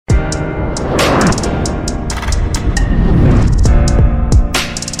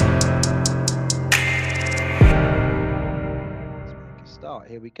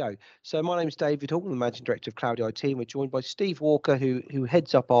Here we go. So my name is David Hall, I'm the Managing Director of CloudyIT, and we're joined by Steve Walker, who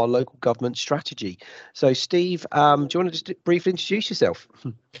heads up our local government strategy. So Steve, do you want to just briefly introduce yourself?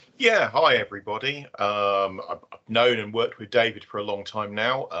 Yeah, hi everybody. I've known and worked with David for a long time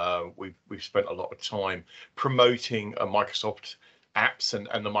now. We've spent a lot of time promoting Microsoft apps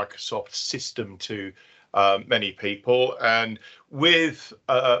and the Microsoft system to many people, and with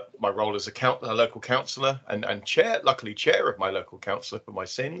my role as a local councillor and luckily chair of my local council for my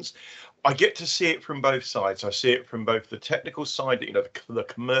sins, I get to see it from both sides. I see it from both the technical side, the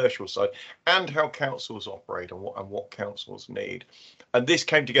commercial side, and how councils operate and what councils need. And this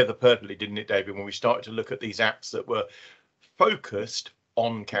came together perfectly, didn't it, David, when we started to look at these apps that were focused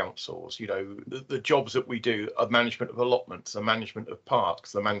on councils, the jobs that we do of management of allotments, the management of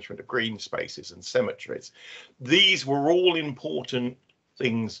parks, the management of green spaces and cemeteries. These were all important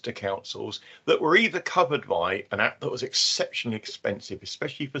things to councils that were either covered by an app that was exceptionally expensive,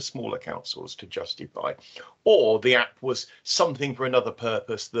 especially for smaller councils to justify, or the app was something for another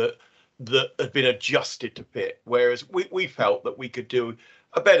purpose that had been adjusted to fit, whereas we felt that we could do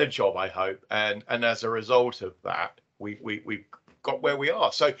a better job, I hope, and as a result of that, we've got where we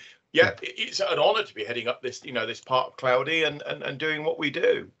are. So yeah, it's an honor to be heading up this this part of Cloudy and doing what we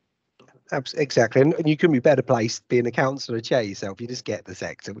do. Exactly, and you couldn't be better placed being a councillor chair yourself. You just get the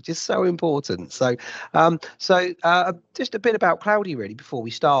sector, which is so important. So just a bit about Cloudy really before we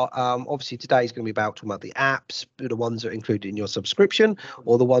start. Obviously today is going to be about talking about the apps, the ones that are included in your subscription,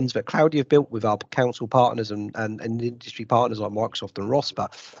 or the ones that Cloudy have built with our council partners and industry partners like Microsoft and ROSPA.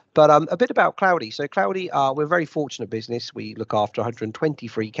 But a bit about Cloudy. So Cloudy, we're a very fortunate business. We look after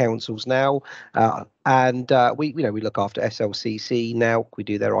 123 councils now, and we look after SLCC now. We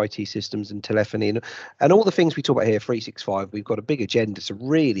do their IT systems and telephony and all the things we talk about here. 365. We've got a big agenda to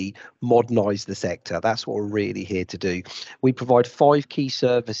really modernise the sector. That's what we're really here to do. We provide 5 key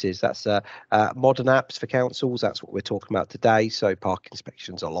services. That's modern apps for councils. That's what we're talking about today. So park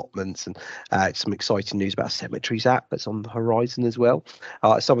inspections, allotments, and some exciting news about a cemeteries app that's on the horizon as well.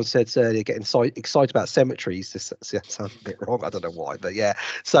 Someone said earlier, getting excited about cemeteries. This sounds a bit wrong. I don't know why, but yeah.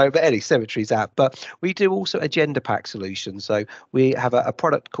 But anyway, cemeteries app. But we do also agenda pack solutions. So we have a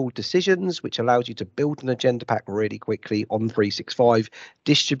product called Decisions, which allows you to build an agenda pack really quickly on 365,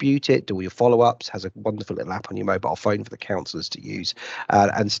 distribute it, do all your follow-ups, has a wonderful little app on your mobile phone for the councillors to use.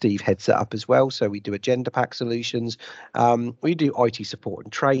 And Steve heads it up as well. So we do agenda pack solutions. We do IT support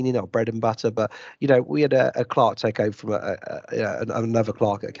and training, our bread and butter. But, we had a clerk take over from another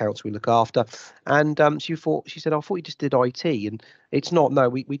clerk at a council we look after. And she said, I thought you just did IT. And it's not. No,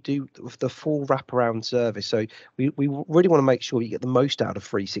 we do the full wraparound service. So we really want to make sure you get the most out of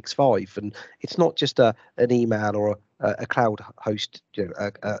 365. And it's not just an email or a cloud host,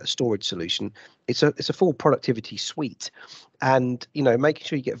 a storage solution. It's a full productivity suite. And making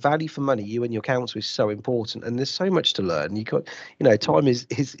sure you get value for money, you and your council, is so important. And there's so much to learn. You got, time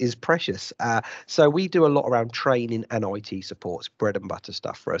is precious. So we do a lot around training and IT support. It's bread and butter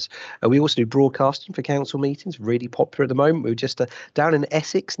stuff for us. We also do broadcasting for council meetings, really popular at the moment. We were just down in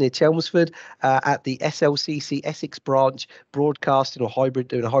Essex near Chelmsford at the SLCC Essex branch, broadcasting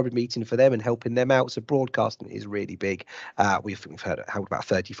doing a hybrid meeting for them and helping them out. So broadcasting is really big. We've held about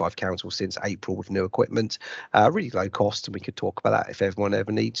 35 councils since April with new equipment, really low cost, and we could talk about that if everyone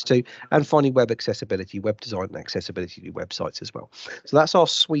ever needs to. And finally, web accessibility, web design and accessibility to websites as well. So that's our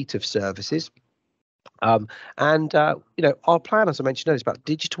suite of services. Our plan, as I mentioned earlier, is about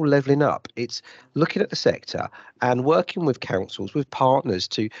digital levelling up. It's looking at the sector and working with councils, with partners,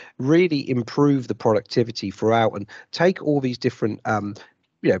 to really improve the productivity throughout and take all these different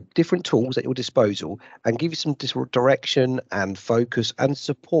different tools at your disposal and give you some direction and focus and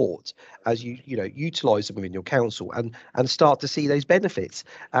support as you utilize them within your council and start to see those benefits.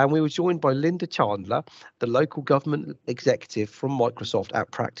 And we were joined by Linda Chandler, the local government executive from Microsoft at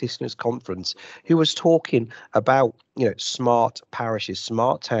Practitioners Conference, who was talking about smart parishes,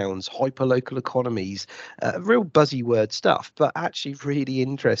 smart towns, hyperlocal economies, real buzzy word stuff, but actually really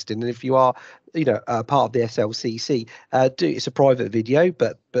interesting. And if you are part of the SLCC, it's a private video,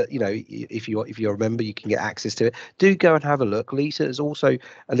 but if you're a member, you can get access to it. Do go and have a look. Linda, has also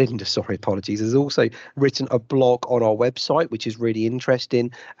written a blog on our website, which is really interesting.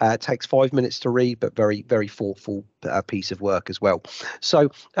 It takes 5 minutes to read, but very, very thoughtful piece of work as well.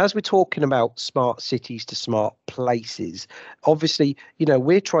 So as we're talking about smart cities to smart places, obviously,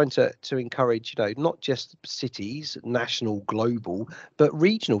 we're trying to encourage, not just cities, national, global, but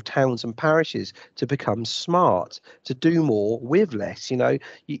regional towns and parishes to become smart, to do more with less.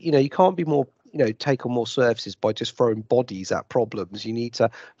 You can't be more take on more services by just throwing bodies at problems. You need to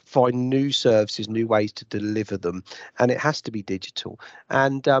find new services, new ways to deliver them, and it has to be digital.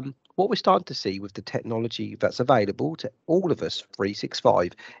 And what we're starting to see with the technology that's available to all of us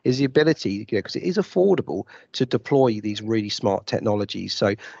 365 is the ability, because it is affordable to deploy these really smart technologies.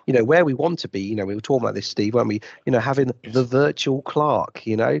 So where we want to be, we were talking about this, Steve, weren't we, having the virtual clerk,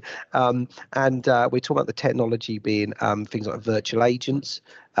 and we're talking about the technology being things like virtual agents,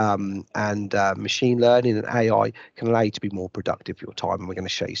 and machine learning and AI can allow you to be more productive with your time, and we're going to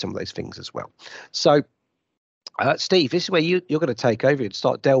show you some of those things as well. So Steve, this is where you're going to take over and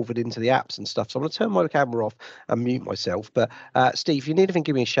start delving into the apps and stuff. So I'm going to turn my camera off and mute myself. But Steve, if you need anything,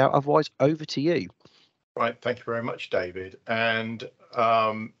 give me a shout. Otherwise, over to you. Right, thank you very much, David. And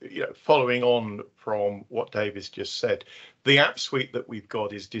following on from what David's just said, the app suite that we've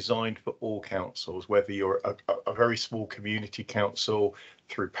got is designed for all councils, whether you're a very small community council,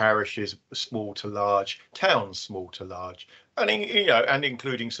 through parishes, small to large, towns, small to large, and and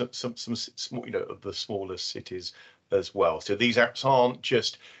including some small, of the smaller cities as well. So these apps aren't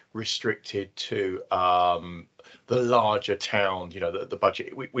just restricted to the larger town, the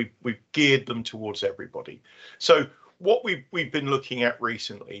budget. We've geared them towards everybody. So what we've been looking at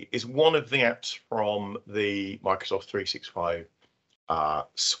recently is one of the apps from the Microsoft 365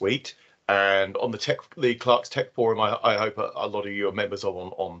 suite. And on the Clerks Tech Forum, I hope a lot of you are members of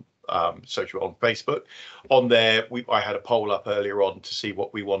on social, on Facebook. On there, I had a poll up earlier on to see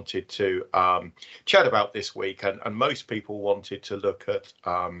what we wanted to chat about this week, and most people wanted to look at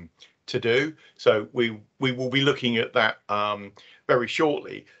to do. So we will be looking at that very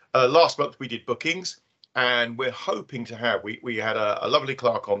shortly. Last month we did bookings, and we're hoping to have, we had a lovely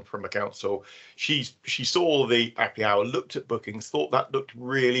clerk on from a council. She saw the Appy Hour, looked at bookings, thought that looked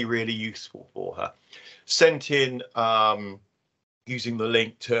really, really useful for her, sent in using the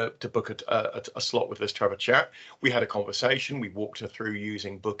link to book a slot with us to have a chat. We had a conversation, we walked her through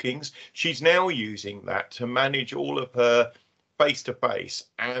using bookings. She's now using that to manage all of her face-to-face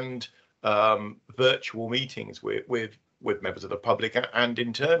and virtual meetings with members of the public and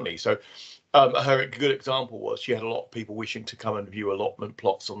internally. So her good example was she had a lot of people wishing to come and view allotment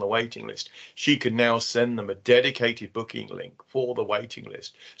plots on the waiting list. She could now send them a dedicated booking link for the waiting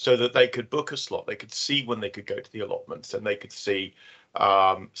list so that they could book a slot. They could see when they could go to the allotments, and they could see,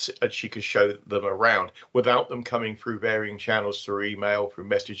 and she could show them around without them coming through varying channels, through email, through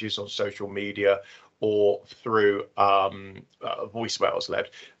messages on social media, or through voicemails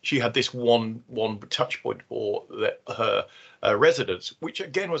left. She had this one touch point for her residents, which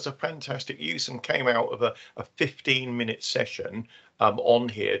again was a fantastic use and came out of a 15-minute session on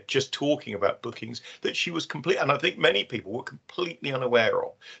here, just talking about bookings that she was complete, and I think many people were completely unaware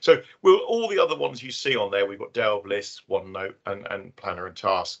of. So all the other ones you see on there, we've got Delve Lists, OneNote, and Planner and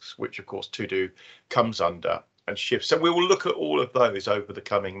Tasks, which of course To Do comes under, and Shift. So we will look at all of those over the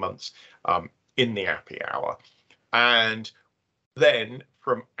coming months in the Appy Hour. And then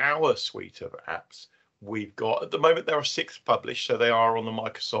from our suite of apps, we've got, at the moment, there are 6 published, so they are on the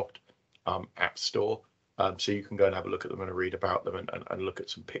Microsoft App Store. So you can go and have a look at them and read about them and look at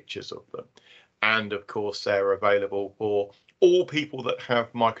some pictures of them. And of course, they're available for all people that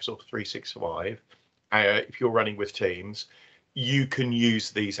have Microsoft 365. If you're running with Teams, you can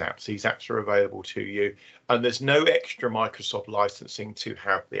use these apps. These apps are available to you, and there's no extra Microsoft licensing to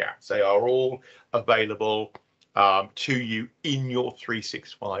have the apps. They are all available to you in your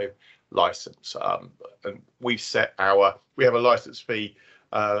 365 license. And we have a license fee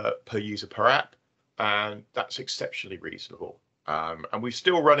per user per app, and that's exceptionally reasonable. And we're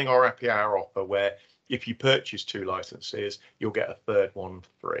still running our Appy Hour offer, where if you purchase 2 licenses, you'll get a third one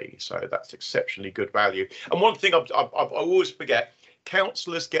free. So that's exceptionally good value. And one thing I always forget,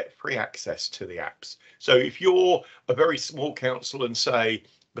 councillors get free access to the apps. So if you're a very small council and say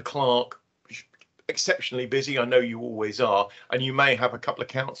the clerk exceptionally busy, I know you always are, and you may have a couple of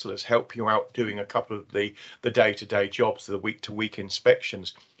councillors help you out doing a couple of the day-to-day jobs, the week-to-week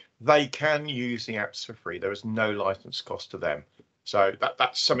inspections, they can use the apps for free. There is no license cost to them. So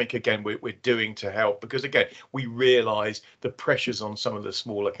that's something, again, we're doing to help, because again, we realise the pressures on some of the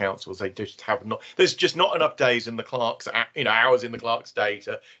smaller councils. They just have not, there's just not enough days in the clerk's, hours in the clerk's day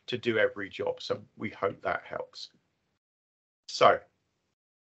to do every job. So we hope that helps. So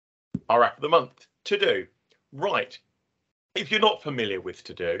our app of the month, To Do. Right. If you're not familiar with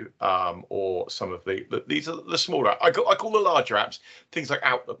To Do, or some of these are the smaller, I call the larger apps, things like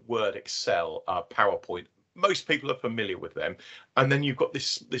Outlook, Word, Excel, PowerPoint. Most people are familiar with them, and then you've got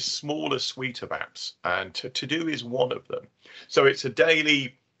this smaller suite of apps, and To Do is one of them. So it's a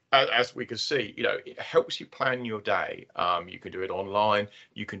daily as we can see, it helps you plan your day. You can do it online,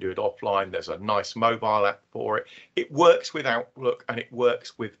 you can do it offline. There's a nice mobile app for it. It works with Outlook and it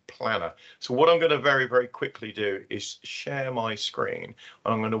works with Planner. So what I'm going to very, very quickly do is share my screen,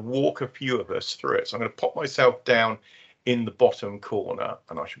 and I'm going to walk a few of us through it. So I'm going to pop myself down in the bottom corner,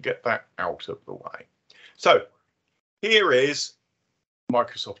 and I should get that out of the way. So here is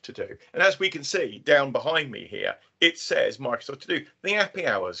Microsoft To Do, and as we can see down behind me here, it says Microsoft To Do. The Appy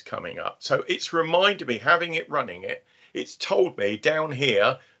Hour's coming up, so it's reminded me, having it running it's told me down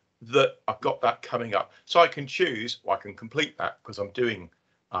here that I've got that coming up, so I can choose, or I can complete that because I'm doing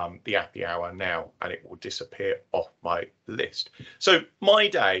the Appy Hour now, and it will disappear off my list. So my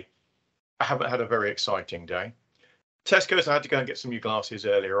day, I haven't had a very exciting day. Tesco's, I had to go and get some new glasses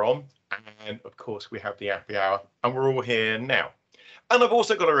earlier on, and of course we have the Appy Hour, and we're all here now. And I've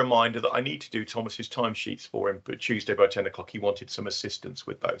also got a reminder that I need to do Thomas's timesheets for him, but Tuesday by 10 o'clock, he wanted some assistance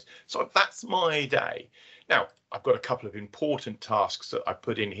with those. So that's my day. Now, I've got a couple of important tasks that I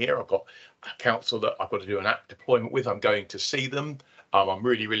put in here. I've got a council that I've got to do an app deployment with. I'm going to see them. I'm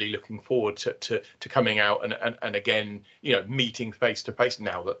really, really looking forward to coming out and again, meeting face to face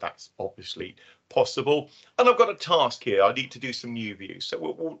now that that's obviously possible. And I've got a task here. I need to do some new views.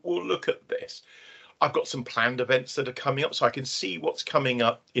 So we'll look at this. I've got some planned events that are coming up, so I can see what's coming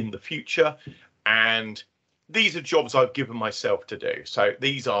up in the future. And these are jobs I've given myself to do. So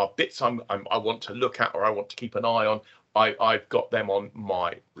these are bits I want to look at, or I want to keep an eye on. I've got them on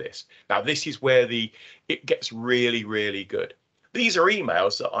my list. Now, this is where it gets really, really good. These are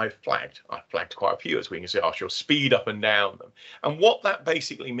emails that I've flagged. I've flagged quite a few, as we can see. I shall speed up and down them. And what that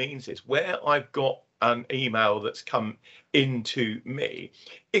basically means is where I've got an email that's come into me,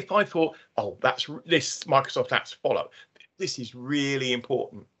 if I thought, oh, that's this Microsoft Apps follow, this is really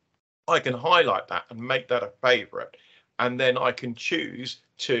important, I can highlight that and make that a favorite. And then I can choose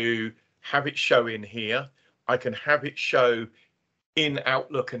to have it show in here. I can have it show in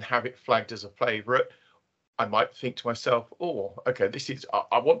Outlook and have it flagged as a favorite. I might think to myself, oh, okay,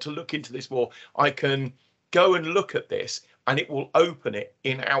 I want to look into this more. I can go and look at this and it will open it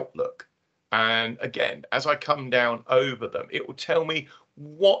in Outlook. And again, as I come down over them, it will tell me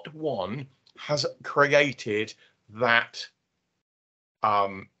what one has created that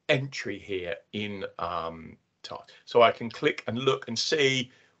entry here in task. So I can click and look and see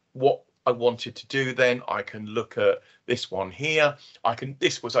what I wanted to do. Then I can look at this one here.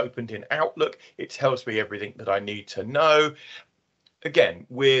 This was opened in Outlook. It tells me everything that I need to know. Again,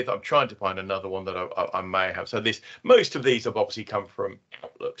 I'm trying to find another one that I may have. So most of these have obviously come from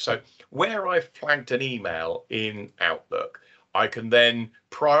Outlook. So where I've flagged an email in Outlook, I can then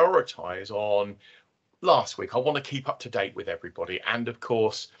prioritize on last week. I want to keep up to date with everybody. And of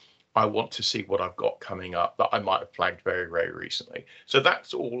course, I want to see what I've got coming up that I might have flagged very, very recently. So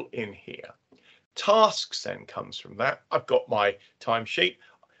that's all in here. Tasks then comes from that. I've got my timesheet.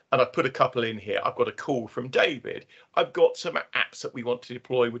 And I've put a couple in here. I've got a call from David. I've got some apps that we want to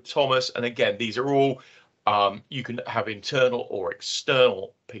deploy with Thomas. And again, these are all, you can have internal or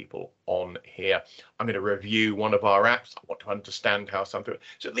external people on here. I'm going to review one of our apps. I want to understand how something.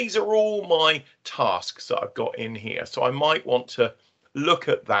 So these are all my tasks that I've got in here. So I might want to look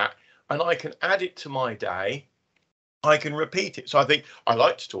at that and I can add it to my day. I can repeat it. So I think I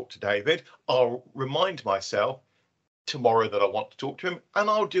like to talk to David. I'll remind myself tomorrow that I want to talk to him, and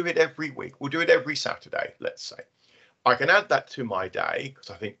I'll do it every week. We'll do it every Saturday, let's say. I can add that to my day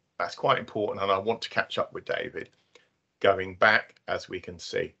because I think that's quite important and I want to catch up with David. Going back, as we can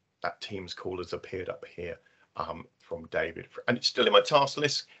see, that Teams call has appeared up here from David, and it's still in my task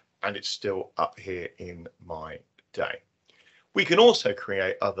list and it's still up here in my day. We can also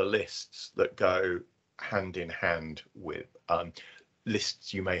create other lists that go hand in hand with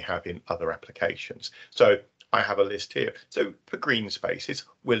lists you may have in other applications. So I have a list here. So for green spaces,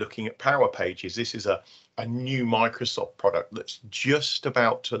 we're looking at Power Pages. This is a new Microsoft product that's just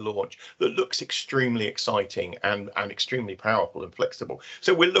about to launch that looks extremely exciting and extremely powerful and flexible.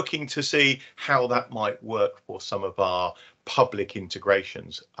 So we're looking to see how that might work for some of our public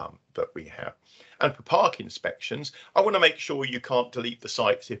integrations that we have. And for park inspections, I want to make sure you can't delete the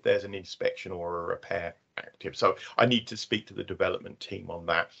sites if there's an inspection or a repair active. So I need to speak to the development team on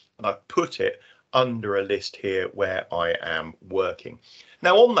that. And I've put it under a list here where I am working.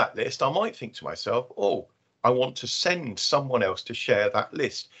 Now on that list, I might think to myself, oh, I want to send someone else to share that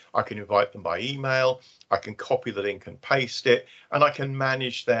list. I can invite them by email, I can copy the link and paste it, and I can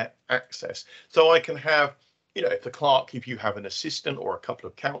manage their access. So I can have, if you have an assistant or a couple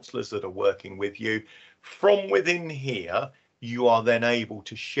of counsellors that are working with you, from within here, you are then able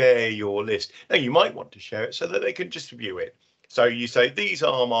to share your list. Now you might want to share it so that they can just view it. So you say, these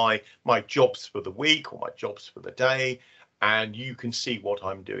are my jobs for the week or my jobs for the day, and you can see what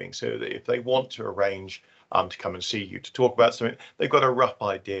I'm doing, so that if they want to arrange to come and see you to talk about something, they've got a rough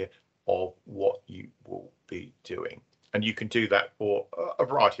idea of what you will be doing. And you can do that for a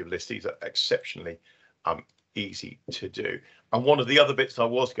variety of lists. These are exceptionally easy to do. And one of the other bits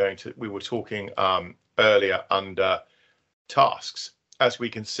we were talking earlier under tasks, as we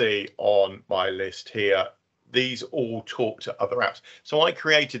can see on my list here, these all talk to other apps. So I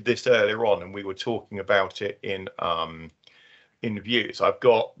created this earlier on, and we were talking about it in views. I've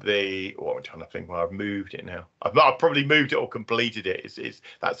got I'm trying to think where I've moved it now. I've probably moved it or completed it.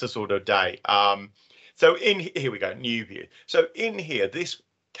 That's the sort of day. So here we go, new view. So in here, this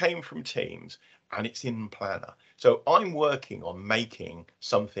came from Teams, and it's in Planner. So I'm working on making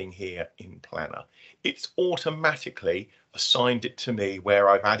something here in Planner. It's automatically assigned it to me, where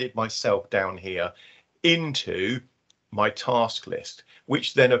I've added myself down here into my task list,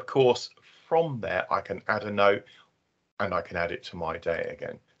 which then, of course, from there, I can add a note and I can add it to my day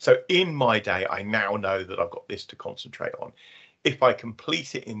again. So in my day, I now know that I've got this to concentrate on. If I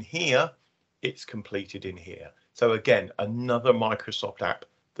complete it in here, it's completed in here. So again, another Microsoft app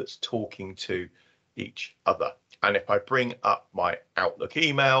that's talking to each other. And if I bring up my Outlook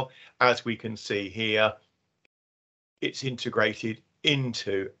email, as we can see here, it's integrated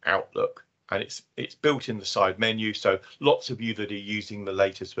into Outlook, and it's built in the side menu. So lots of you that are using the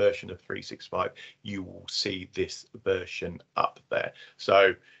latest version of 365, you will see this version up there.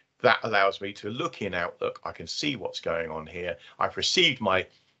 So that allows me to look in Outlook. I can see what's going on here. I've received my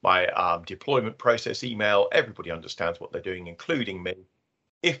deployment process email. Everybody understands what they're doing, including me.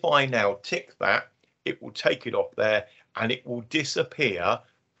 If I now tick that, it will take it off there, and it will disappear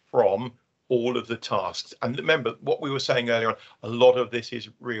from all of the tasks. And remember what we were saying earlier on, a lot of this is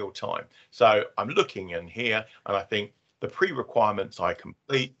real time. So I'm looking in here, and I think the pre-requirements I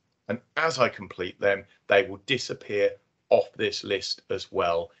complete, and as I complete them, they will disappear off this list as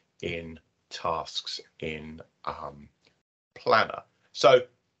well in tasks in Planner. So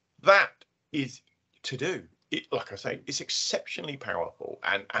that is to do. Like I say, it's exceptionally powerful,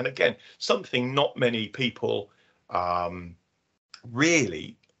 and again, something not many people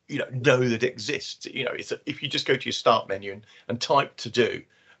really know that exists. If you just go to your start menu and type to do,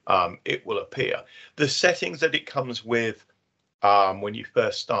 it will appear. The settings that it comes with when you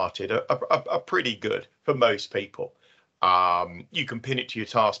first started are pretty good for most people. You can pin it to your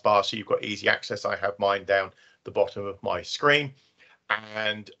taskbar, so you've got easy access. I have mine down the bottom of my screen.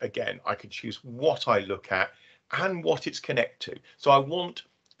 And again, I can choose what I look at and what it's connected to. So I want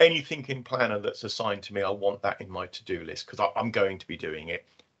anything in Planner that's assigned to me, I want that in my to-do list, because I'm going to be doing it.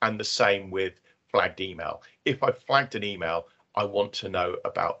 And the same with flagged email. If I flagged an email, I want to know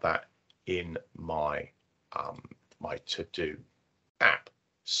about that in my my to-do app.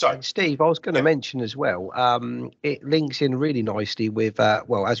 So, and Steve, I was going to mention as well, it links in really nicely with,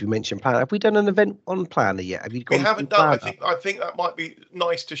 well, as we mentioned, Planner. Have we done an event on Planner yet? Have you gone? We haven't done. I think that might be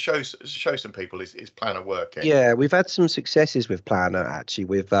nice to show some people is Planner working. Yeah, we've had some successes with Planner actually.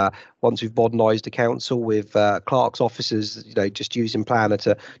 With once we've modernised the council with clerks' officers, just using Planner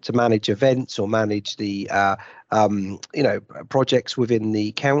to manage events or manage the projects within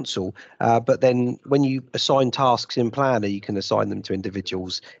the council. But then when you assign tasks in Planner, you can assign them to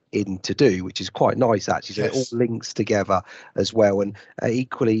individuals in To Do, which is quite nice actually. So Yes. it all links together as well. And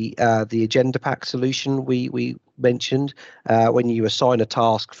equally, the agenda pack solution we mentioned, when you assign a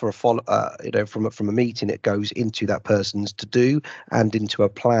task for a follow, from a meeting, it goes into that person's To Do and into a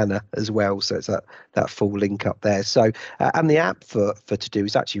planner as well. So it's that full link up there. So and the app for To Do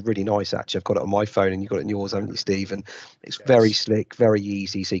is actually really nice. Actually, I've got it on my phone, and you've got it in yours, haven't you, Steve? And it's very slick, very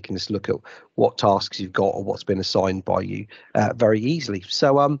easy. So you can just look at what tasks you've got or what's been assigned by you very easily.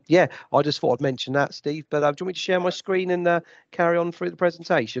 So yeah, I just thought I'd mention that, Steve. But do you want me to share my screen and carry on through the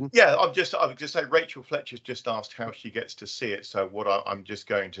presentation? Yeah, I would just say Rachel Fletcher's just asked how she gets to see it. So what I'm just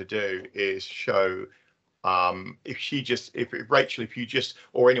going to do is show if Rachel, if you just,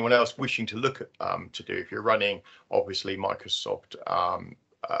 or anyone else wishing to look at To Do, if you're running obviously Microsoft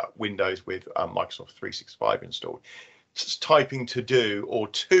Windows with Microsoft 365 installed, just typing To Do or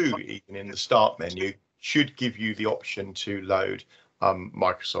To even in the start menu should give you the option to load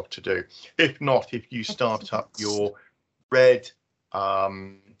Microsoft To Do. If not, if you start up your red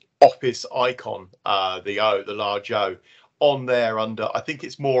Office icon, the large O, on there under, I think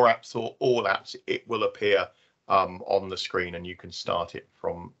it's More Apps or All Apps, it will appear on the screen, and you can start it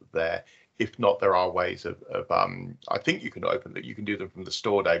from there. If not, there are ways of I think you can open that. You can do them from the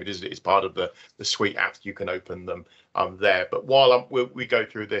store, David. It's part of the suite apps. You can open them there. But while we go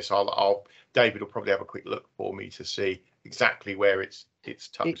through this, David will probably have a quick look for me to see exactly where it's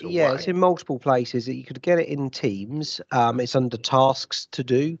tucked away. Yeah, it's in multiple places. You could get it in Teams. It's under tasks to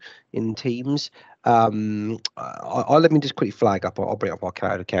do in Teams. I let me just quickly flag up. I'll bring up our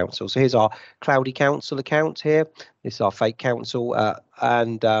Cloud Council. So here's our Cloudy Council account here. This is our fake council.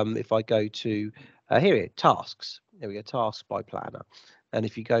 And if I go to here, tasks. There we go, tasks by planner. And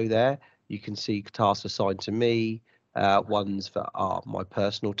if you go there, you can see tasks assigned to me, ones that are my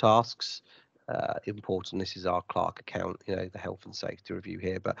personal tasks. Important. This is our Clark account, the health and safety review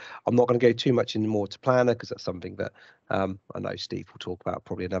here, but I'm not going to go too much in more to planner because that's something that I know Steve will talk about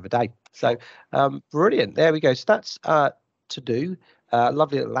probably another day. So brilliant. There we go. So that's to do.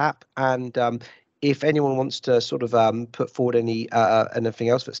 Lovely little app. And if anyone wants to sort of put forward anything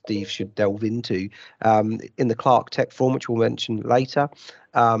else that Steve should delve into in the Clark Tech Forum, which we'll mention later,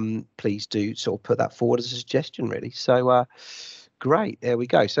 please do sort of put that forward as a suggestion, really. So great. There we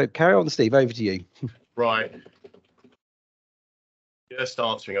go. So carry on, Steve. Over to you. Right. Just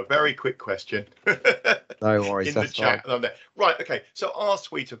answering a very quick question. No worries. In the chat. Right. Okay. So our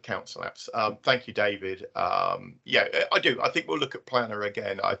suite of council apps. Thank you, David. Yeah, I do. I think we'll look at Planner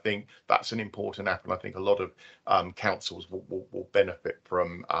again. I think that's an important app, and I think a lot of councils will benefit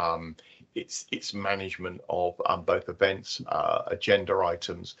from its management of both events, agenda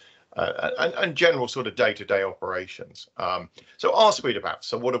items, and general sort of day-to-day operations. So our suite of apps.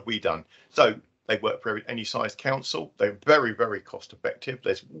 So what have we done? So they work for any size council. They're very, very cost effective.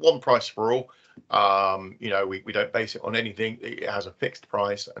 There's one price for all. We don't base it on anything. It has a fixed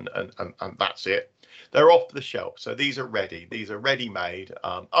price, and that's it. They're off the shelf. So these are ready. These are ready-made,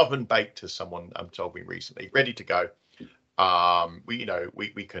 oven baked, as someone told me recently, ready to go.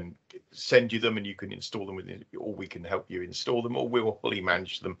 We can send you them and you can install them or we can help you install them, or we will fully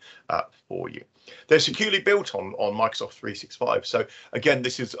manage them for you. They're securely built on Microsoft 365. So again,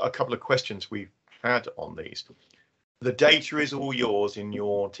 this is a couple of questions we've had on these. The data is all yours in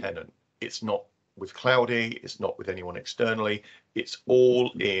your tenant. It's not with Cloudy, it's not with anyone externally, it's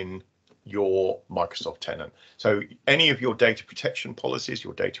all in your Microsoft tenant. So any of your data protection policies,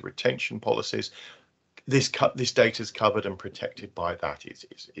 your data retention policies, this data is covered and protected by that.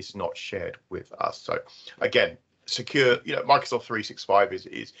 It's not shared with us. So again, secure. Microsoft 365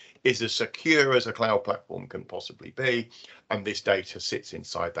 is as secure as a cloud platform can possibly be, and this data sits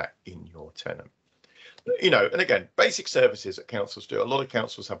inside that in your tenant. And again, basic services that councils do. A lot of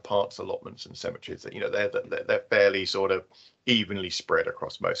councils have parks allotments and cemeteries that they're fairly sort of evenly spread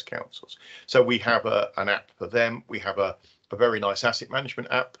across most councils. So we have an app for them. We have a very nice asset management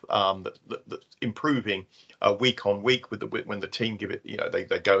app that's improving week on week when the team give it,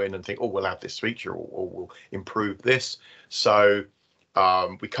 they go in and think, oh, we'll add this feature or we'll improve this. So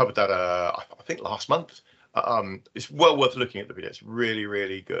we covered that I think last month. It's well worth looking at the video. It's really,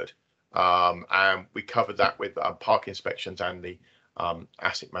 really good. And we covered that with park inspections and the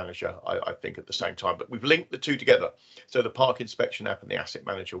asset manager, I think, at the same time. But we've linked the two together. So the park inspection app and the asset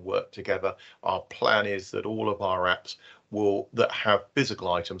manager work together. Our plan is that all of our apps that have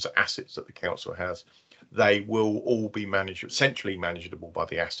physical items, assets that the council has, they will all be centrally manageable by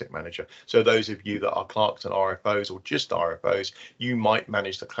the asset manager. So those of you that are clerks and RFOs or just RFOs, you might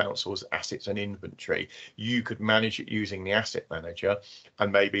manage the council's assets and inventory. You could manage it using the asset manager,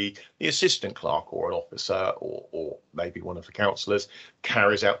 and maybe the assistant clerk or an officer or maybe one of the councillors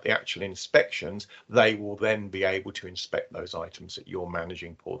carries out the actual inspections. They will then be able to inspect those items that you're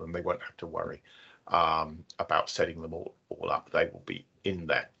managing for them. They won't have to worry about setting them all up. They will be in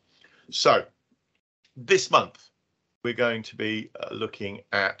there. So this month, we're going to be looking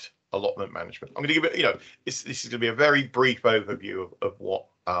at allotment management. I'm going to give it, this is going to be a very brief overview of what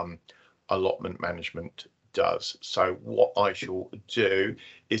allotment management does. So what I shall do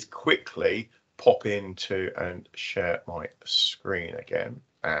is quickly pop into and share my screen again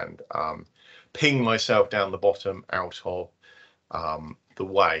and ping myself down the bottom out of the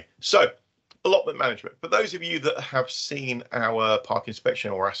way. So allotment management. For those of you that have seen our park inspection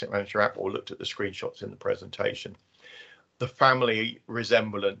or asset manager app or looked at the screenshots in the presentation, the family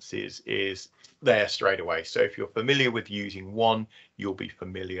resemblance is there straight away. So if you're familiar with using one, you'll be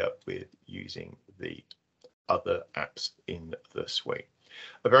familiar with using the other apps in the suite.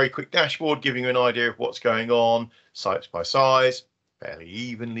 A very quick dashboard giving you an idea of what's going on, sites by size, fairly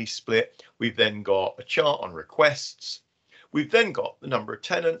evenly split. We've then got a chart on requests. We've then got the number of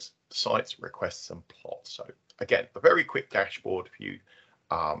tenants, sites, requests, and plots. So again, a very quick dashboard for you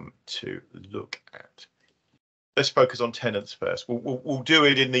to look at. Let's focus on tenants first. We'll do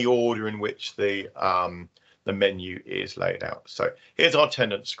it in the order in which the menu is laid out. So here's our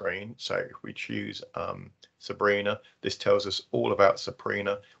tenant screen. So if we choose Sabrina, this tells us all about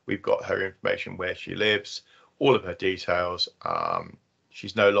Sabrina. We've got her information, where she lives, all of her details.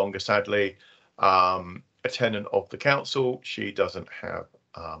 She's no longer, sadly, a tenant of the council. She doesn't have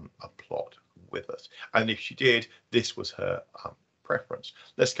a plot with us, and if she did, this was her preference.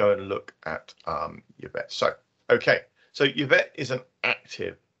 Let's go and look at Yvette. So so Yvette is an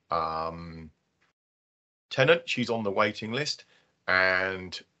active tenant. She's on the waiting list,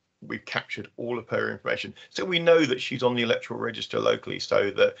 and we've captured all of her information, so we know that she's on the electoral register locally, so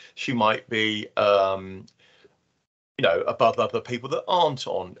that she might be above other people that aren't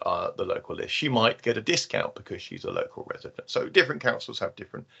on the local list. She might get a discount because she's a local resident. So different councils have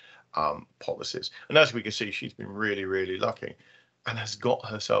different policies, and as we can see, she's been really lucky and has got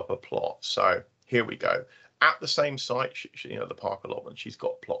herself a plot. So here we go. At the same site, the park allotment, she's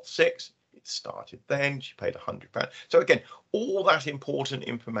got plot 6. It started then. She paid £100. So again, all that important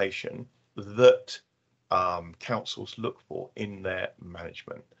information that councils look for in their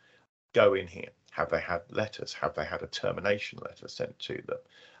management go in here. Have they had letters? Have they had a termination letter sent to them?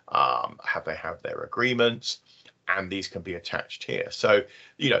 Have they had their agreements? And these can be attached here. So,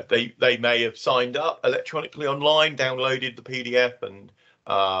 they may have signed up electronically online, downloaded the PDF, and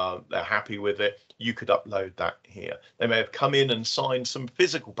they're happy with it. You could upload that here. They may have come in and signed some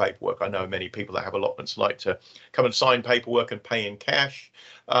physical paperwork. I know many people that have allotments like to come and sign paperwork and pay in cash.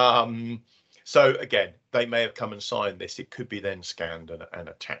 So again, they may have come and signed this. It could be then scanned and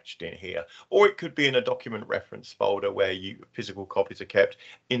attached in here, or it could be in a document reference folder where physical copies are kept.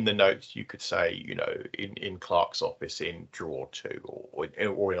 In the notes, you could say, in Clark's office in drawer 2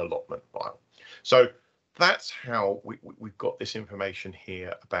 or in allotment file. So that's how we've got this information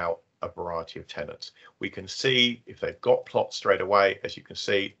here about a variety of tenants. We can see if they've got plots straight away. As you can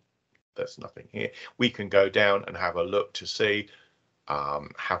see, there's nothing here. We can go down and have a look to see,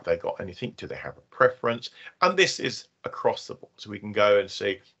 have they got anything? Do they have a preference? And this is across the board. So we can go and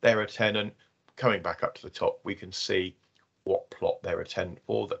see they're a tenant. Coming back up to the top, we can see what plot they're a tenant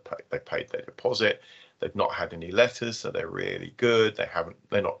for. They paid their deposit. They've not had any letters, so they're really good.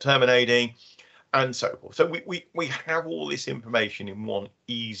 They're not terminating, and so forth. So we have all this information in one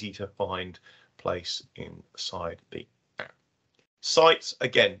easy to find place inside the app. Sites,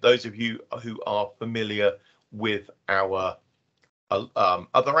 again, those of you who are familiar with our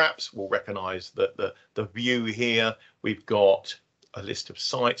other apps will recognize that the view here, we've got a list of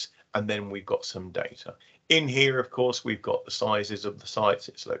sites, and then we've got some data. In here, of course, we've got the sizes of the sites,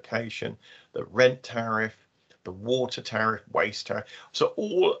 its location, the rent tariff, the water tariff, waste tariff. So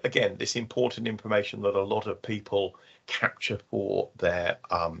all, again, this important information that a lot of people capture for their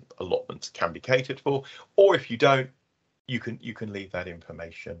allotments can be catered for. Or if you don't, you can leave that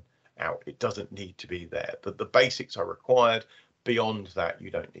information out. It doesn't need to be there. The basics are required. Beyond that, you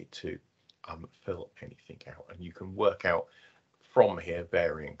don't need to fill anything out, and you can work out from here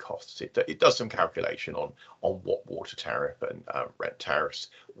varying costs. It does some calculation on what water tariff and rent tariffs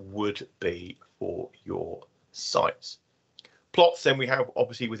would be for your sites. Plots, then we have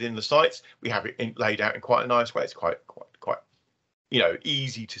obviously within the sites, we have it laid out in quite a nice way. It's quite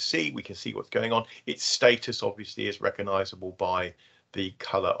easy to see. We can see what's going on. Its status obviously is recognizable by the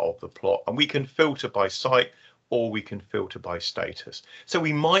color of the plot, and we can filter by site, or we can filter by status. So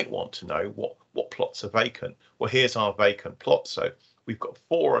we might want to know what plots are vacant. Well, here's our vacant plot. So we've got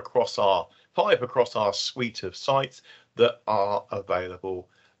 5 across our suite of sites that are available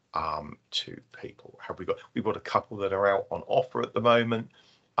to people. We've got a couple that are out on offer at the moment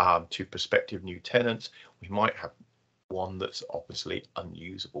to prospective new tenants. We might have one that's obviously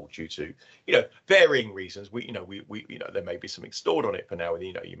unusable due to varying reasons. There may be something stored on it for now.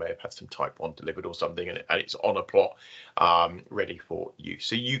 You may have had some type 1 delivered or something, and it's on a plot ready for use.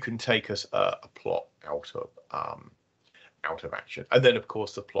 So you can take us a plot out of action, and then of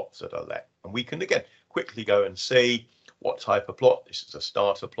course the plots that are let, and we can again quickly go and see what type of plot. This is a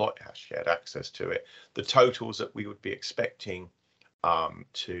starter plot. It has shared access to it. The totals that we would be expecting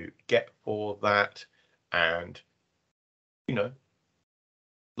to get for that, and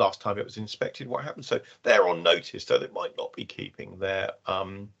last time it was inspected, what happened. So they're on notice, so they might not be keeping their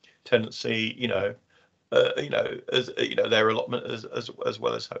tenancy, their allotment as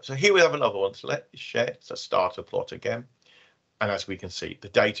well as hope. So here we have another one. So let's share. It's a starter plot again, and as we can see, the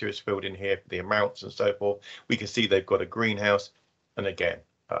data is filled in here, the amounts and so forth. We can see they've got a greenhouse, and again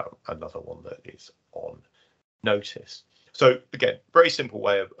another one that is on notice. So again, very simple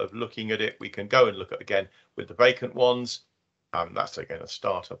way of looking at it. We can go and look at again with the vacant ones. That's again a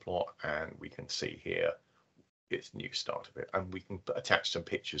starter plot, and we can see here its new start of it, and we can attach some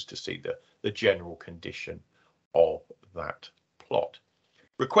pictures to see the general condition of that plot.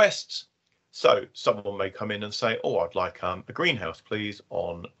 Requests. So someone may come in and say, oh, I'd like a greenhouse, please,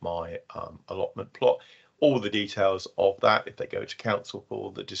 on my allotment plot. all the details of that. If they go to council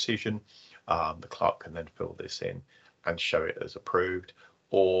for the decision, the clerk can then fill this in and show it as approved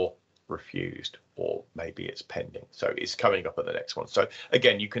or refused, or maybe it's pending. So it's coming up at the next one. So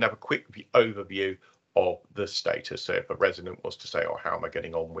again, you can have a quick overview of the status. So if a resident was to say, oh, how am I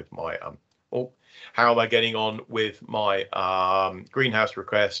getting on with my greenhouse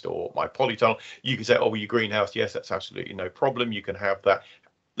request or my polytunnel, you can say, oh, your greenhouse, yes, that's absolutely no problem. You can have that.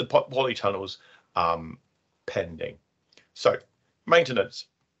 The polytunnels pending. So maintenance.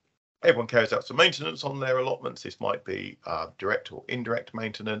 Everyone carries out some maintenance on their allotments. This might be direct or indirect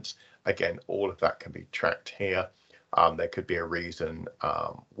maintenance. Again, all of that can be tracked here. There could be a reason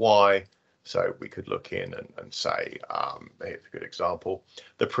why. So we could look in and say, here's a good example.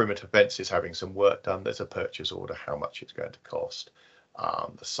 The perimeter fence is having some work done. There's a purchase order, how much it's going to cost,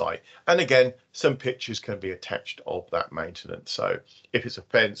 the site. And again, some pictures can be attached of that maintenance. So if it's a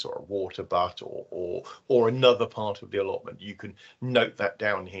fence or a water butt or another part of the allotment, you can note that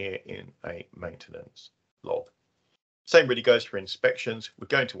down here in a maintenance log. Same really goes for inspections. We're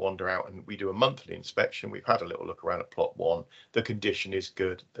going to wander out and we do a monthly inspection. We've had a little look around at plot 1. The condition is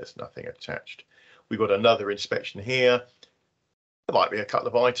good. There's nothing attached. We've got another inspection here. There might be a couple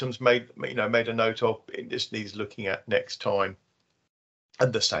of items made a note of. It just needs looking at next time.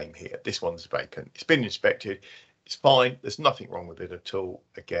 And the same here. This one's vacant. It's been inspected. It's fine. There's nothing wrong with it at all.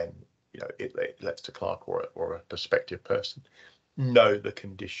 Again, it lets the clerk or a prospective person know the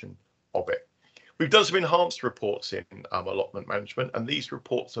condition of it. We've done some enhanced reports in allotment management, and these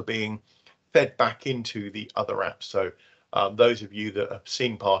reports are being fed back into the other apps. So those of you that have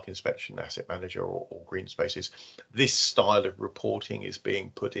seen Park Inspection, Asset Manager or Green Spaces, this style of reporting is being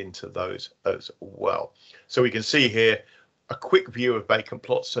put into those as well. So we can see here a quick view of vacant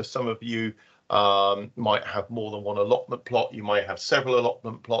plots. So some of you might have more than one allotment plot. You might have several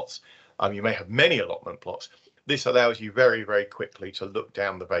allotment plots. You may have many allotment plots. This allows you very, very quickly to look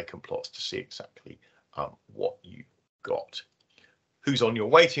down the vacant plots to see exactly what you've got. Who's on your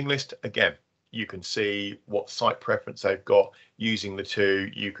waiting list? Again, you can see what site preference they've got using the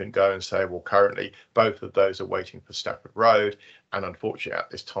two. You can go and say, well, currently both of those are waiting for Stafford Road. And unfortunately, at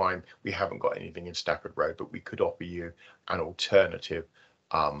this time, we haven't got anything in Stafford Road, but we could offer you an alternative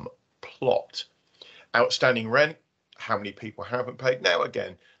plot. Outstanding rent, how many people haven't paid? Now,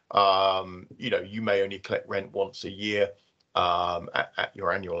 again, you may only collect rent once a year at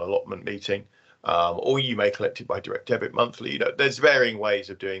your annual allotment meeting, or you may collect it by direct debit monthly. There's varying ways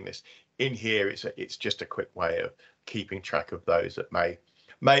of doing this. In here, it's just a quick way of keeping track of those that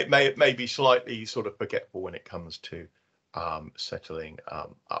may be slightly sort of forgetful when it comes to settling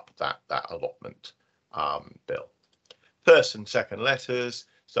up that allotment bill. First and second letters.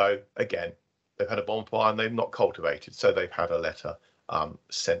 So again, they've had a bonfire and they've not cultivated, so they've had a letter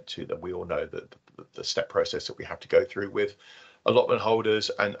sent to them. We all know that the step process that we have to go through with allotment holders,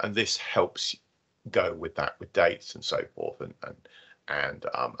 and this helps go with that, with dates and so forth, and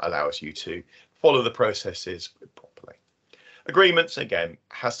allows you to follow the processes properly. Agreements, again,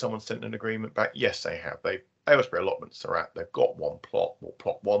 has someone sent an agreement back? Yes, they have. Aylesbury allotments are at, they've got one plot, or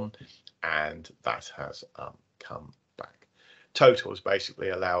plot 1, and that has come back. Totals basically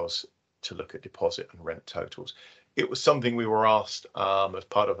allows to look at deposit and rent totals. It was something we were asked as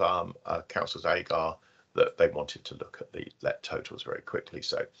part of Council's AGAR, that they wanted to look at the let totals very quickly.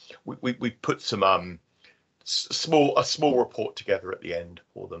 So we put some a small report together at the end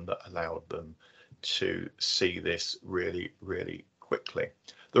for them that allowed them to see this really, really quickly.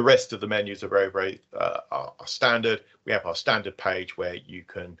 The rest of the menus are very are standard. We have our standard page where you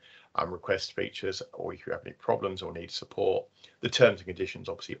can request features, or if you have any problems or need support. The terms and conditions,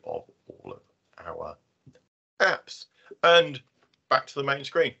 obviously, of all of our apps. And back to the main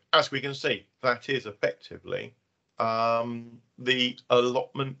screen. As we can see, that is effectively the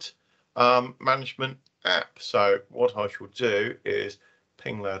allotment management app. So what I shall do is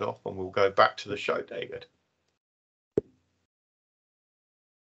ping that off and we'll go back to the show, David.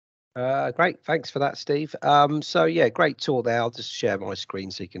 Great, thanks for that, Steve. So yeah, great tour there. I'll just share my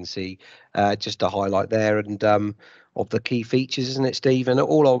screen so you can see just a highlight there and of the key features, isn't it, Steve? And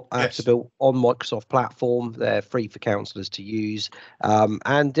all our apps are built on Microsoft platform. They're free for councillors to use,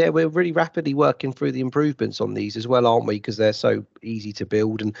 and we're really rapidly working through the improvements on these as well, aren't we? Because they're so easy to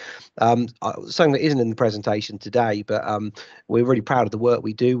build. And something that isn't in the presentation today, but we're really proud of the work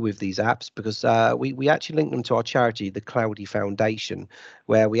we do with these apps, because we actually link them to our charity, the Cloudy Foundation,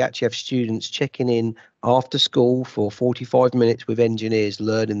 where we actually have students checking in after school for 45 minutes with engineers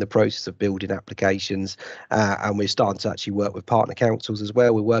learning the process of building applications, and we're starting to actually work with partner councils as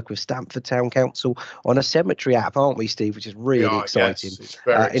well. We work with Stamford Town Council on a cemetery app, aren't we, Steve, which is We really are, exciting, yes, it's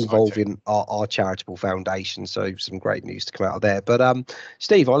very exciting. involving our charitable foundation. So some great news to come out of there. But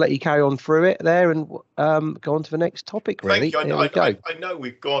Steve, I'll let you carry on through it there and go on to the next topic, really. Thank you. Here we go. I know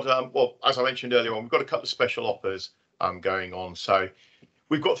we've got, well, as I mentioned earlier on, we've got a couple of special offers going on. So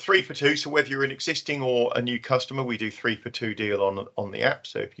we've got 3 for 2. So whether you're an existing or a new customer, we do 3 for 2 deal on the app.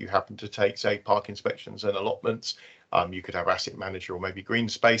 So if you happen to take, say, park inspections and allotments, you could have asset manager or maybe green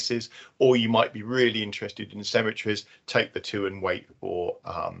spaces, or you might be really interested in cemeteries, take the 2 and wait for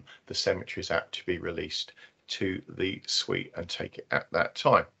the cemeteries app to be released to the suite and take it at that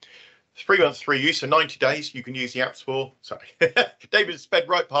time. 3 months free use, so 90 days you can use the apps for. Sorry, David sped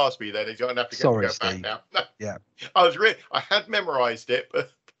right past me then. He's going to have to go back now. Yeah, I had memorized it,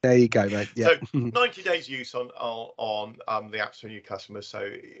 but there you go, mate. Yeah. So 90 days use on the apps for new customers. So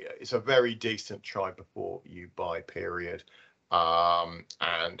it's a very decent try before you buy period.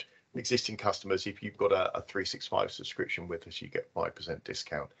 And existing customers, if you've got a 365 subscription with us, you get 5%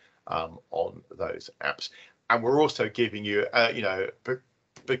 discount on those apps. And we're also giving you,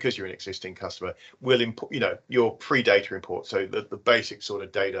 because you're an existing customer, we'll import, your pre-data import. So the basic sort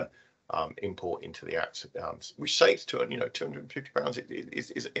of data import into the apps, which saves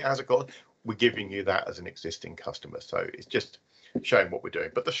 £250. It has a cost. We're giving you that as an existing customer. So it's just showing what we're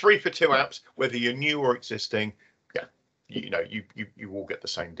doing. But the 3 for 2 apps, whether you're new or existing, you will get the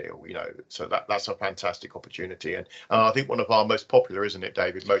same deal, so that's a fantastic opportunity. And I think one of our most popular, isn't it,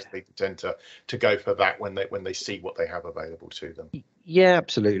 David? Most people tend to go for that when they see what they have available to them. Yeah,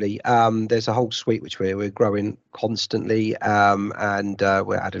 absolutely. There's a whole suite which we're growing constantly, and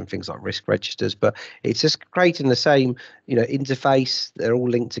we're adding things like risk registers, but it's just creating the same interface. They're all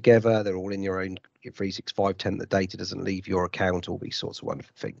linked together, they're all in your own 365 tent. The data doesn't leave your account, all these sorts of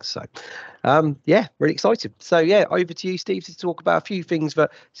wonderful things. So yeah, really excited. So yeah, over to you, Steve, to talk about a few things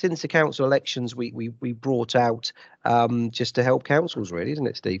that since the council elections we brought out just to help councils, really, isn't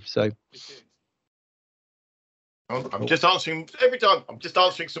it, Steve? So I'm just answering every time. I'm just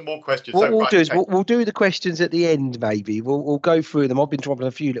answering some more questions. What we'll do is we'll do the questions at the end. Maybe we'll go through them. I've been dropping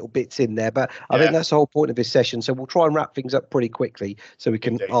a few little bits in there, but I think that's the whole point of this session. So we'll try and wrap things up pretty quickly so we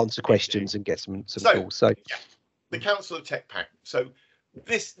can answer questions and get some calls. So the Council of Tech Pack. So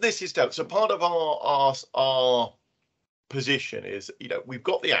this is done. So part of our position is, we've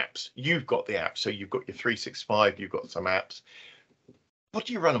got the apps. You've got the apps. So you've got your 365. You've got some apps. What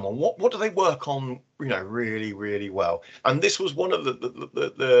do you run them on? What do they work on? Really, really well. And this was one of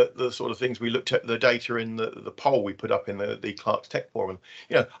the sort of things we looked at the data in the poll we put up in the Clerks Tech Forum.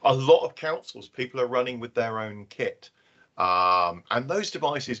 A lot of councils, people are running with their own kit, and those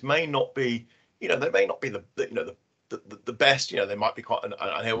devices may not be, they may not be the best. They might be quite an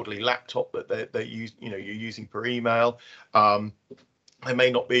elderly laptop that they use. You're using for email. They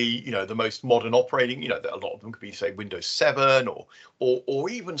may not be, the most modern operating. A lot of them could be, say, Windows 7 or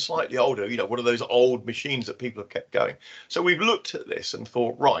even slightly older. One of those old machines that people have kept going. So we've looked at this and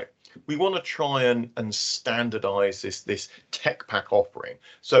thought, right, we want to try and standardize this tech pack offering.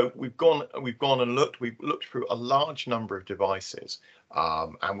 So we've gone and looked. We've looked through a large number of devices,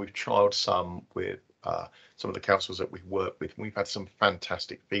 and we've trialed some with some of the councils that we've worked with. And we've had some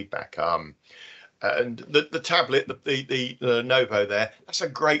fantastic feedback. And the tablet, the Novo there, that's a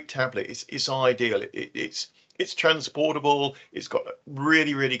great tablet. It's ideal. It's transportable. It's got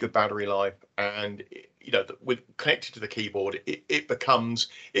really, really good battery life, and with connected to the keyboard, it becomes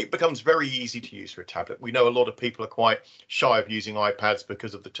very easy to use for a tablet. We know a lot of people are quite shy of using iPads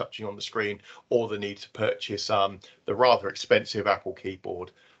because of the touching on the screen or the need to purchase the rather expensive Apple keyboard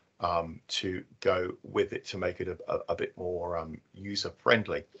to go with it to make it a bit more user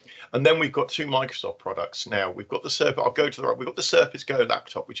friendly. And then we've got 2 Microsoft products. Now we've got the Surface. I'll go to the right. We've got the Surface Go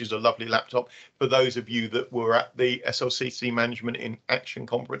laptop, which is a lovely laptop for those of you that were at the SLCC Management in Action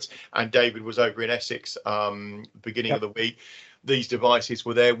conference, and David was over in Essex beginning of the week. These devices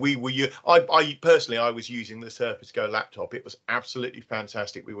were there. I personally was using the Surface Go laptop. It was absolutely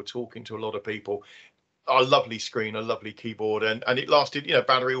fantastic. We were talking to a lot of people. A lovely screen, a lovely keyboard, and it lasted,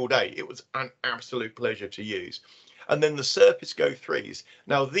 battery all day. It was an absolute pleasure to use. And then the Surface Go 3s.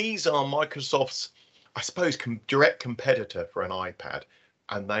 Now these are Microsoft's, I suppose, direct competitor for an iPad,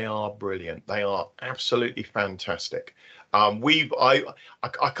 and they are brilliant. They are absolutely fantastic. We've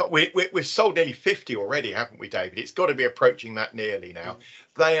sold nearly 50 already, haven't we, David? It's got to be approaching that nearly now.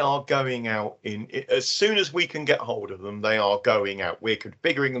 They are going out as soon as we can get hold of them. They are going out. We're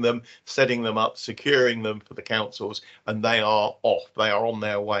configuring them, setting them up, securing them for the councils, and they are off. They are on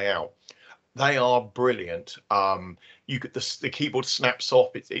their way out. They are brilliant. You get the keyboard snaps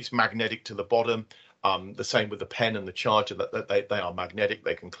off. It's magnetic to the bottom. The same with the pen and the charger. That they are magnetic.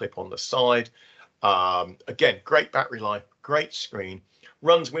 They can clip on the side. Again, great battery life, great screen.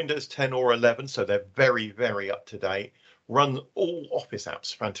 Runs Windows 10 or 11, so they're very, very up to date. Run all Office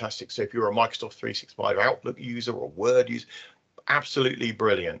apps, fantastic. So if you're a Microsoft 365 Outlook user or Word user, absolutely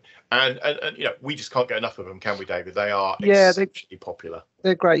brilliant. And you know, we just can't get enough of them, can we, David? They are exceptionally popular.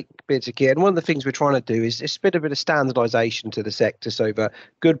 They're great bits of kit. And one of the things we're trying to do is a bit of standardization to the sector, so that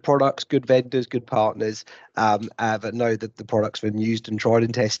good products, good vendors, good partners that know that the product's been used and tried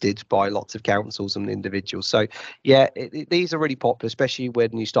and tested by lots of councils and individuals. So yeah, these are really popular, especially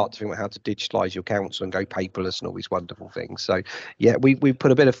when you start to think about how to digitalize your council and go paperless and all these wonderful things. So yeah, we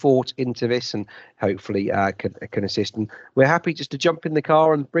put a bit of thought into this, and hopefully can assist. And we're happy just to jump in the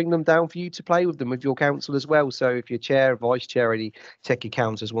car and bring them down for you to play with them with your council as well. So if your chair, vice chair, any techie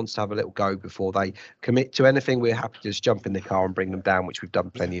councillors wants to have a little go before they commit to anything, we're happy to just jump in the car and bring them down, which we've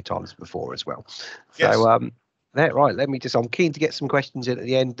done plenty of times before as well. Yes. So right, I'm keen to get some questions in at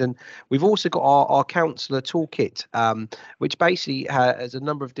the end. And we've also got our counsellor toolkit, which basically has a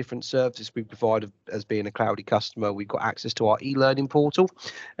number of different services we provide as being a Cloudy customer. We've got access to our e-learning portal,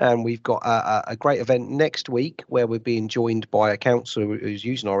 and we've got a great event next week where we're being joined by a counsellor who's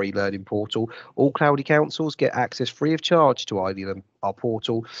using our e-learning portal. All Cloudy councils get access free of charge to our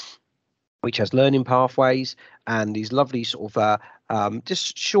portal, which has learning pathways and these lovely sort of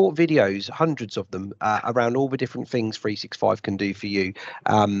just short videos, hundreds of them, around all the different things 365 can do for you.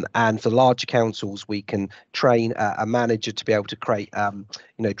 And for larger councils, we can train a manager to be able to create,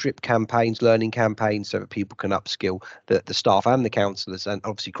 drip campaigns, learning campaigns, so that people can upskill the staff and the councillors, and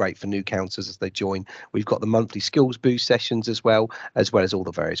obviously great for new councillors as they join. We've got the monthly skills boost sessions as well as all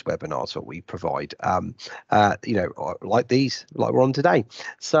the various webinars that we provide, like these, like we're on today.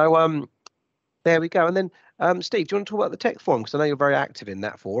 So there we go. And then, Steve, do you want to talk about the tech forum? Because I know you're very active in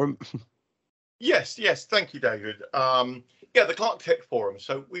that forum. Yes. Thank you, David. Yeah, the Clark Tech Forum.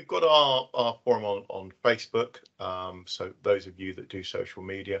 So we've got our forum on Facebook. So those of you that do social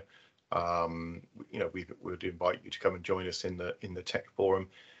media, we would invite you to come and join us in the tech forum.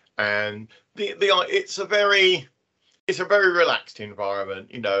 And it's a very relaxed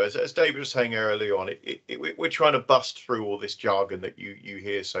environment. As David was saying earlier on, we're trying to bust through all this jargon that you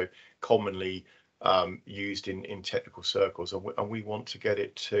hear so commonly used in technical circles, and we want to get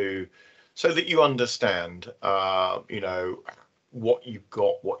it to so that you understand what you've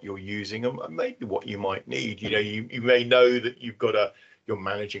got, what you're using, and maybe what you might need. You may know that you're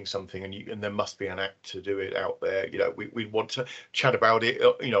managing something, and there must be an app to do it out there. We want to chat about it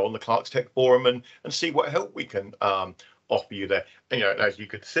on the Clark's Tech Forum and see what help we can offer you there. As you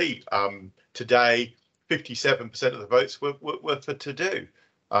could see, today 57% of the votes were for to do.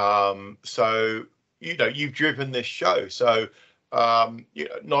 So you've driven this show. So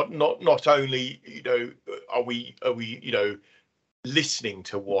not only are we listening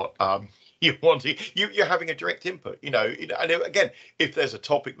to what you want to, you're having a direct input. And again, if there's a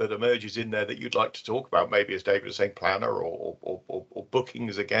topic that emerges in there that you'd like to talk about, maybe as David was saying, planner or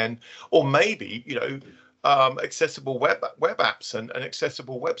bookings again, or maybe accessible web apps and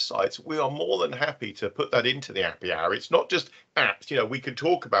accessible websites, we are more than happy to put that into the Appy Hour. It's not just apps. We can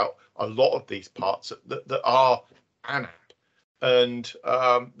talk about a lot of these parts that are an app. And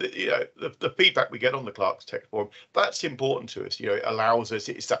the feedback we get on the Clark's Tech Forum, that's important to us. It allows us,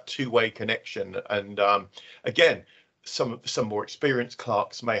 it's that two-way connection. And again, some more experienced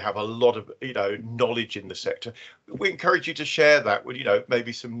clerks may have a lot of knowledge in the sector. We encourage you to share that with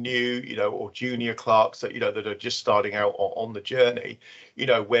maybe some new or junior clerks that that are just starting out on the journey,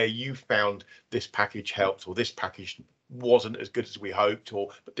 where you found this package helped, or this package wasn't as good as we hoped,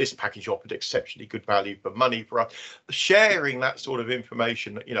 but this package offered exceptionally good value for money for us. Sharing that sort of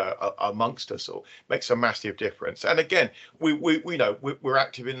information amongst us all makes a massive difference. And again, we're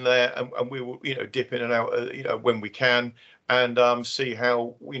active in there, and we will dip in and out when we can, and see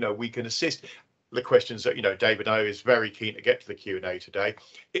how we can assist. The questions that David O is very keen to get to the Q&A today.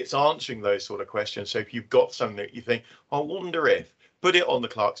 It's answering those sort of questions. So if you've got something that you think, I wonder if, put it on the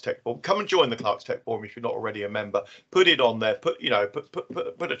Clark's Tech Forum. Come and join the Clark's Tech Forum if you're not already a member. Put it on there. Put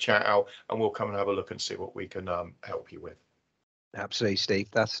a chat out, and we'll come and have a look and see what we can help you with. Absolutely, Steve.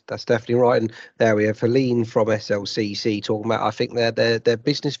 That's definitely right. And there we have Helene from SLCC talking about, I think, their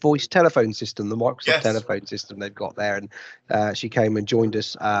business voice telephone system, the Microsoft telephone system they've got there. And she came and joined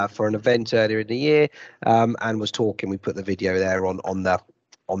us for an event earlier in the year, and was talking. We put the video there on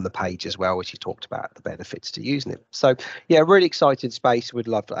the page as well, which he talked about the benefits to using it. So yeah, really excited space. We'd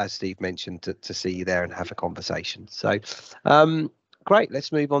love to, as Steve mentioned, to see you there and have a conversation. So Great.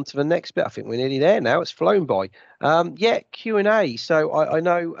 Let's move on to the next bit. I think we're nearly there now. It's flown by. Yeah, Q&A. So I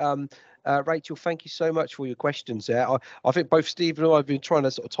know, Rachel, thank you so much for your questions there. I think both Steve and I have been trying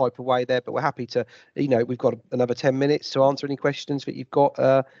to sort of type away there, but we're happy to, we've got another 10 minutes to answer any questions that you've got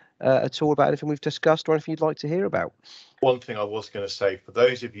at all about anything we've discussed or anything you'd like to hear about. One thing I was going to say, for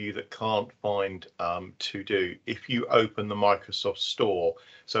those of you that can't find To Do, if you open the Microsoft Store,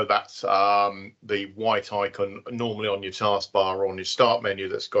 so that's the white icon normally on your taskbar or on your start menu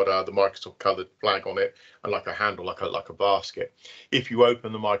that's got the Microsoft coloured flag on it and like a handle, like a basket. If you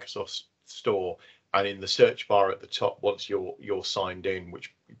open the Microsoft Store and in the search bar at the top, once you're signed in,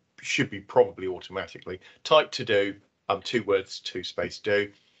 which should be probably automatically, type To Do, 2 words, 2 space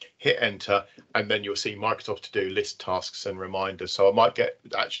do. Hit enter, and then you'll see Microsoft To Do list tasks and reminders. So I might get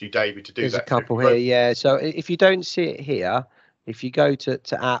actually David to do that. There's a couple here, yeah. So if you don't see it here, if you go to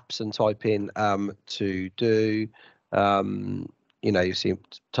apps and type in To Do, you see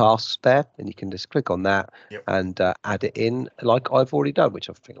tasks there, and you can just click on that. Yep. And add it in like I've already done, which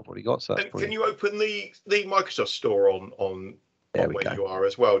I think I've already got. So that's can you open the Microsoft Store on where you are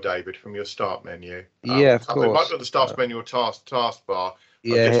as well, David, from your start menu? Yeah, of course. It might be the start menu or taskbar.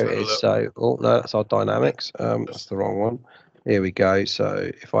 Yeah, here it is. So, oh no, that's our dynamics. That's the wrong one. Here we go.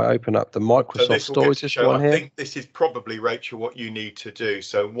 So if I open up the Microsoft Store, is this one here? I think this is probably, Rachel, what you need to do.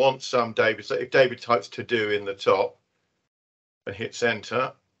 So once David, so if David types To Do in the top and hits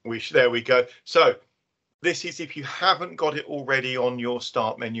enter, there we go. So this is if you haven't got it already on your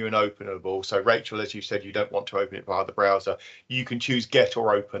start menu and openable. So Rachel, as you said, you don't want to open it via the browser. You can choose Get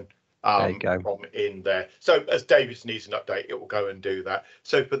or Open. From in there. So as David needs an update, it will go and do that.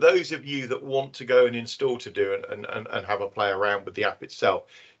 So for those of you that want to go and install To Do and have a play around with the app itself,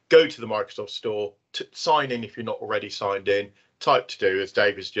 go to the Microsoft Store, sign in if you're not already signed in, type To Do as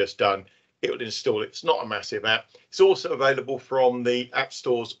David's just done. It will install it. It's not a massive app. It's also available from the app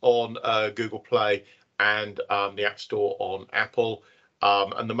stores on Google Play and the App Store on Apple.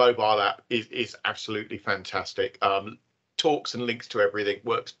 And the mobile app is absolutely fantastic. Talks and links to everything,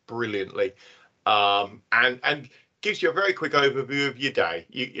 works brilliantly, and gives you a very quick overview of your day.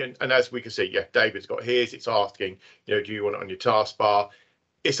 And as we can see, yeah, David's got his. It's asking, do you want it on your taskbar?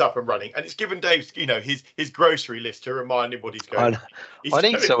 It's up and running, and it's given Dave, his grocery list to remind him what he's going. I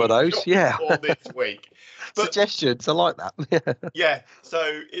need some of those. Yeah. This week. But, suggestions. I like that. Yeah.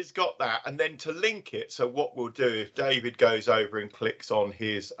 So it's got that, and then to link it. So what we'll do if David goes over and clicks on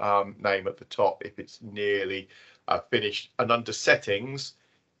his name at the top, if it's nearly finished, and under settings,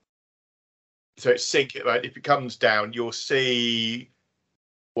 so it's sync it. Right, if it comes down, you'll see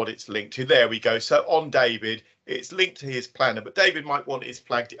what it's linked to. There we go. So on David, it's linked to his planner, but David might want his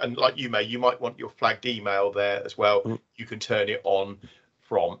flagged, and like you might want your flagged email there as well. You can turn it on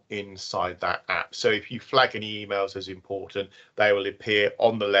from inside that app. So if you flag any emails as important, they will appear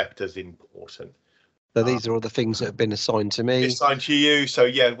on the left as important. So these are all the things that have been assigned to me. Assigned to you. So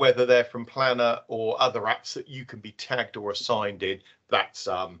yeah, whether they're from Planner or other apps that you can be tagged or assigned in, that's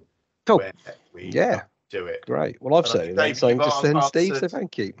cool. Where we do it. Great. Well, I've certainly done the same just then, Steve. So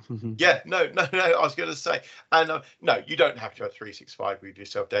thank you. Yeah. No. I was going to say, and no, you don't have to have 365 with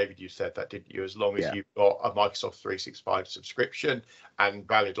yourself, David. You said that, didn't you? As long as you've got a Microsoft 365 subscription and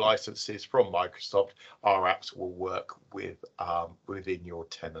valid licenses from Microsoft, our apps will work with within your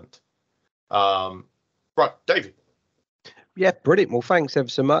tenant. Right, David. Yeah, brilliant. Well, thanks ever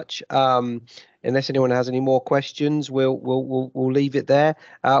so much. Unless anyone has any more questions, we'll leave it there.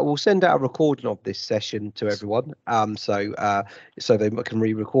 We'll send out a recording of this session to everyone, so they can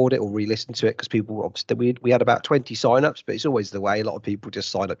re-record it or re-listen to it, because people obviously we had about 20 sign-ups, but it's always the way. A lot of people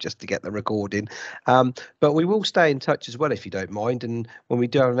just sign up just to get the recording. But we will stay in touch as well, if you don't mind. And when we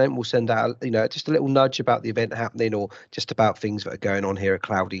do our event, we'll send out just a little nudge about the event happening, or just about things that are going on here at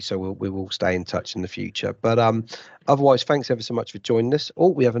Cloudy. So we will stay in touch in the future. But otherwise, thanks ever so much for joining us. Oh,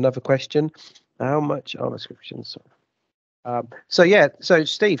 we have another question. How much are the subscriptions? So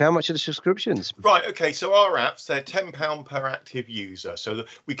Steve, how much are the subscriptions? Right, okay, so our apps, they're £10 per active user. So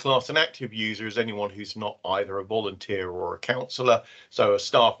we class an active user as anyone who's not either a volunteer or a counsellor. So a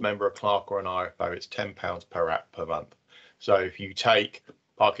staff member, a clerk or an IFO, it's £10 per app per month. So if you take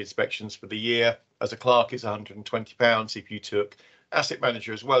park inspections for the year, as a clerk, it's £120. If you took asset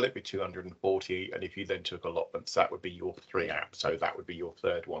manager as well, it'd be 240, and if you then took allotments, that would be your 3 apps, so that would be your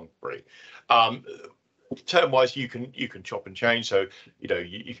third one free. Term wise, you can chop and change. So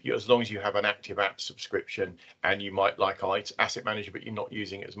as long as you have an active app subscription, and you might like asset manager, but you're not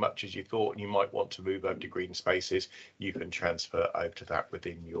using it as much as you thought, and you might want to move over to green spaces, you can transfer over to that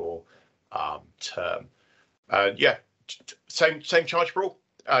within your term. Same charge for all.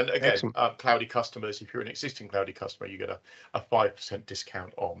 And again, Excellent. Cloudy customers, if you're an existing Cloudy customer, you get a 5%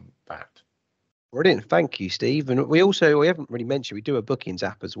 discount on that. Brilliant, thank you, Steve. And we haven't really mentioned we do a bookings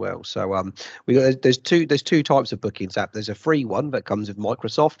app as well. So there's two types of bookings app. There's a free one that comes with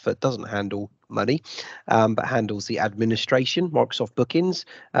Microsoft that doesn't handle money, but handles the administration. Microsoft Bookings.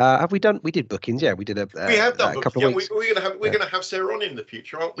 We did bookings? Yeah, we did We have done a couple of weeks. We're gonna have Sarah on in the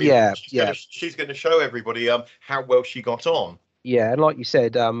future, aren't we? Yeah, She's gonna show everybody how well she got on. Yeah, and like you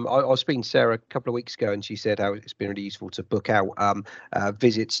said, I was speaking to Sarah a couple of weeks ago, and she said how it's been really useful to book out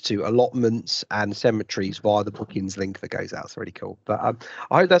visits to allotments and cemeteries via the bookings link that goes out. It's really cool. But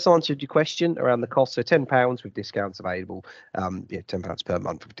I hope that's answered your question around the cost. So £10 with discounts available. £10 per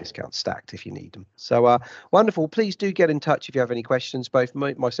month with discounts stacked if you need them. So wonderful. Please do get in touch if you have any questions. Both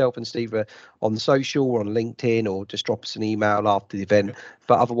myself and Steve are on the social or on LinkedIn, or just drop us an email after the event.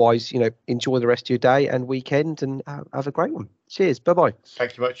 But otherwise, enjoy the rest of your day and weekend, and have a great one. Cheers. Bye-bye.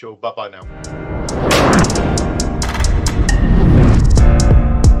 Thanks so much, all. Bye-bye now.